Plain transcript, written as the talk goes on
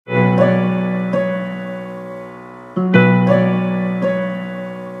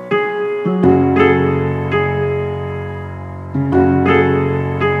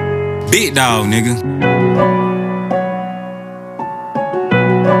Big Dogg, nigga.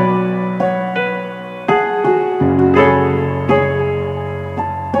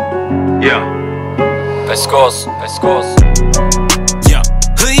 Yeah. Pescoço. Yeah.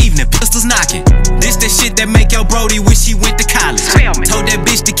 Good evening, pistols knocking. This that shit that make your Brody wish he went to college. Tell me. Told that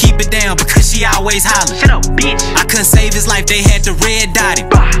bitch to keep it down because she always hollering. Shut up, bitch. I couldn't save his life, they had to red dot him.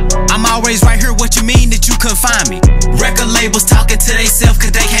 I'm always right here, what you mean that you couldn't find me? Record labels talking to theyself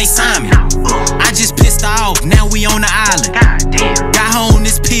cause they can't sign me. I just pissed her off, now we on the island. God damn. Got her on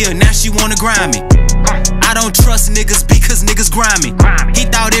this pill, now she wanna grind me. I don't trust niggas because niggas grimy. He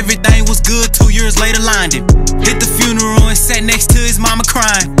thought everything was good, 2 years later lined him. Hit the funeral and sat next to his mama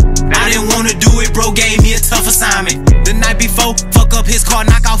crying. I didn't wanna do it, bro gave me a tough assignment. The night before, fuck up his car,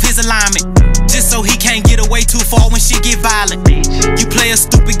 knock off his alignment. Just so he can't get away too far when shit get violent. You play a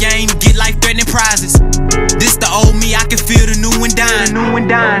stupid game, get life-threatening prizes. This the old me, I can feel the new one dying.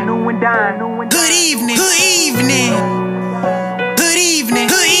 Good evening, good evening. Good evening,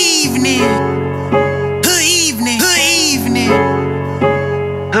 good evening. Good evening, good evening.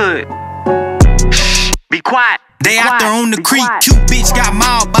 Hood. Be quiet. They out there on the creek, cute bitch got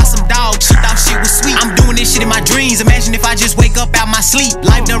mauled by some dogs. She thought shit was sweet. I'm doing this shit in my dreams. Imagine if I just wake up out my sleep.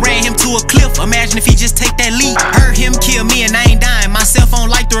 Life done ran him to a cliff. Imagine if he just take that leap. Heard him kill me and I ain't dying. My cell phone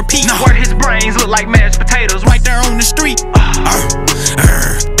like to repeat. Where his brains look like mashed potatoes Right there on the street.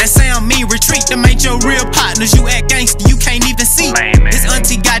 That sound mean, retreat. Them ain't your real partners. You act gangster, you can't even see. His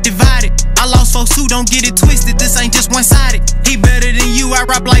auntie got divided. I lost folks who don't get it twisted. This ain't just one-sided. He better than you, I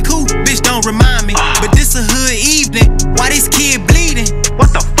rap like who? Bitch, don't remind me. But this a hood evening. Why this kid bleeding? What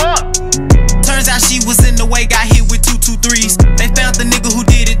the fuck? Turns out she was in the way, got hit with 223s. They found the nigga who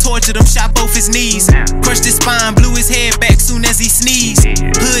did it, tortured him, shot both his knees. Crushed his spine, blew his head back soon as he sneezed.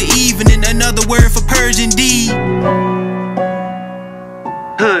 Hood evening, another word for Persian D.